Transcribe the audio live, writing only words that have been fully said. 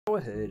Our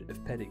herd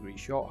of pedigree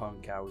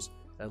shorthorn cows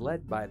are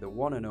led by the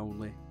one and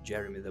only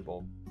Jeremy the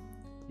Bull.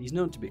 He's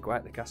known to be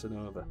quite the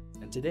Casanova,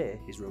 and today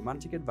his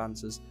romantic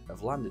advances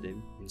have landed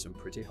him in some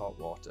pretty hot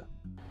water.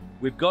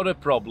 We've got a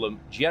problem.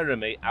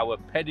 Jeremy, our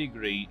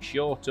pedigree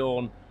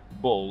shorthorn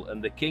bull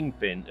and the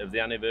kingpin of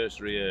the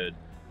anniversary herd,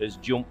 has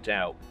jumped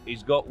out.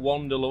 He's got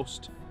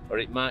wanderlust, or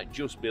it might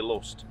just be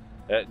lust.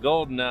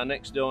 Gordon, our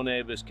next door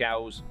neighbour's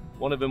cows,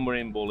 one of them were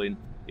in bulling.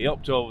 He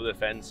hopped over the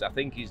fence. I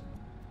think he's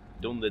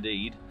done the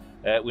deed.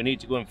 We need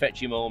to go and fetch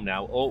him home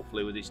now,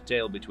 hopefully with his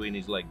tail between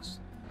his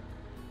legs.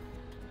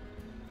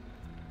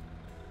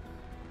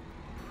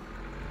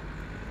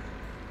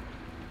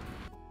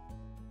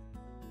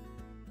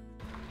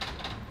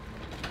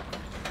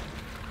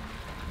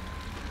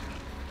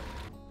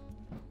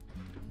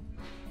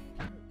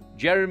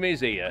 Jeremy's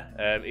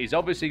here. He's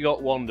obviously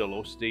got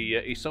wanderlust.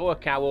 He saw a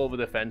cow over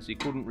the fence, he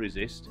couldn't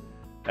resist.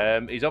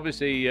 He's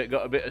obviously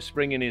got a bit of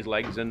spring in his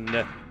legs, and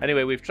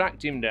anyway, we've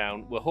tracked him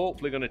down. We're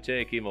hopefully going to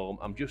take him home.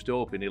 I'm just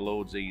hoping he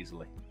loads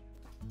easily.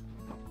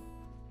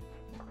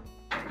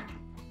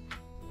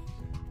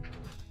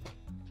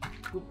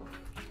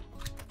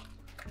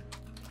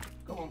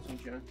 Come on,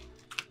 sunshine.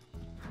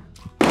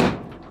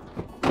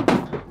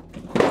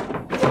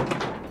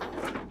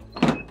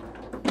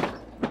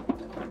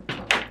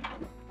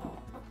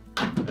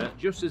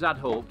 Just as I'd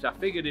hoped, I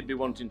figured he'd be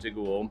wanting to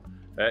go home.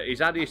 He's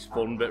had his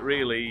fun, but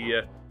really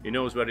he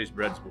knows where his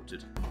bread's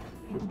buttered.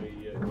 Should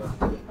be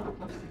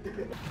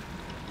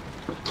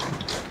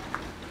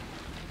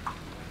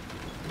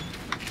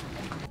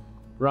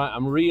Right,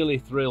 I'm really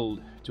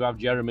thrilled to have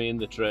Jeremy in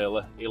the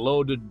trailer. He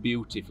loaded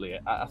beautifully.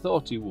 I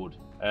thought he would.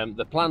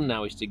 The plan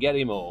now is to get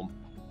him home,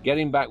 get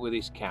him back with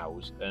his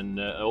cows, and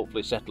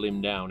hopefully settle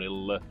him down.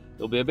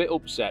 He'll be a bit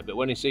upset, but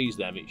when he sees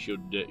them, it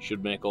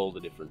should make all the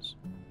difference.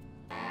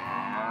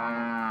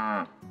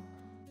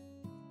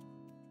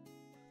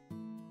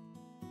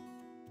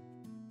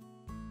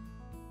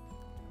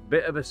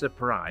 Bit of a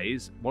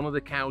surprise, one of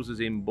the cows is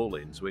in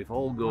bulling, so if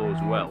all goes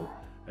well,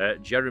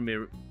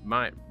 Jeremy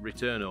might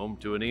return home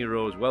to an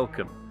hero's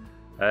welcome.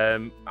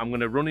 I'm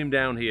going to run him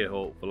down here,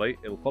 hopefully.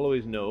 He'll follow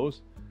his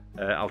nose.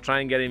 I'll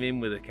try and get him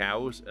in with the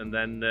cows, and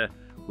then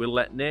we'll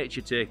let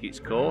nature take its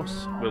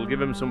course. We'll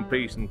give him some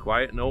peace and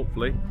quiet, and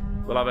hopefully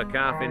we'll have a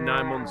calf in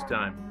 9 months'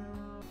 time.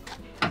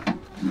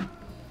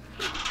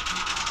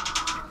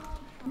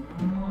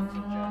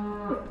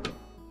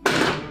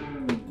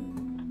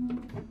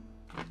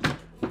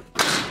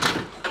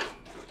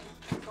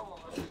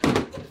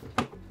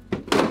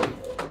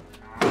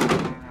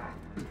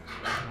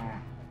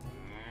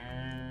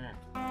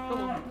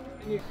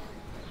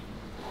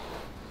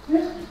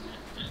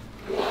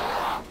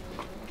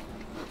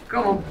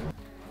 Come on.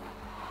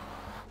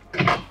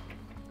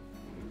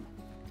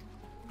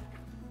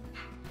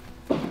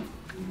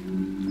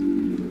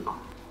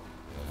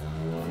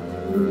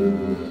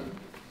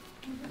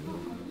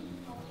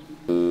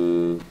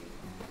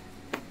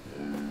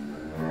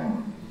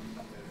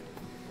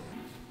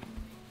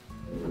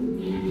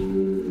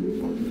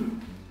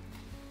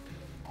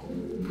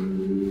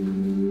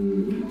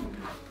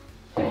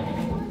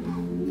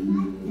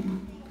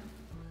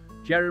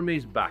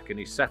 Jeremy's back and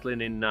he's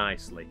settling in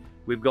nicely.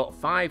 We've got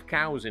 5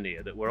 cows in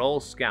here that were all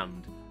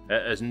scanned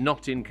as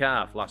not in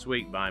calf last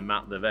week by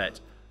Matt the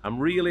vet. I'm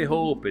really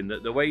hoping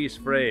that the way he's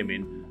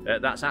framing,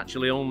 that's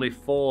actually only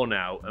 4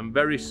 now, and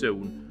very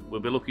soon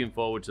we'll be looking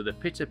forward to the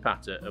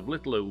pitter-patter of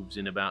little hooves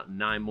in about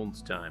 9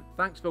 months' time.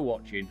 Thanks for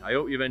watching. I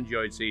hope you've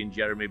enjoyed seeing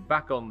Jeremy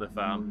back on the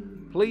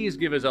farm. Please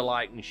give us a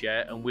like and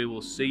share, and we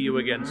will see you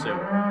again soon.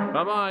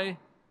 Bye-bye.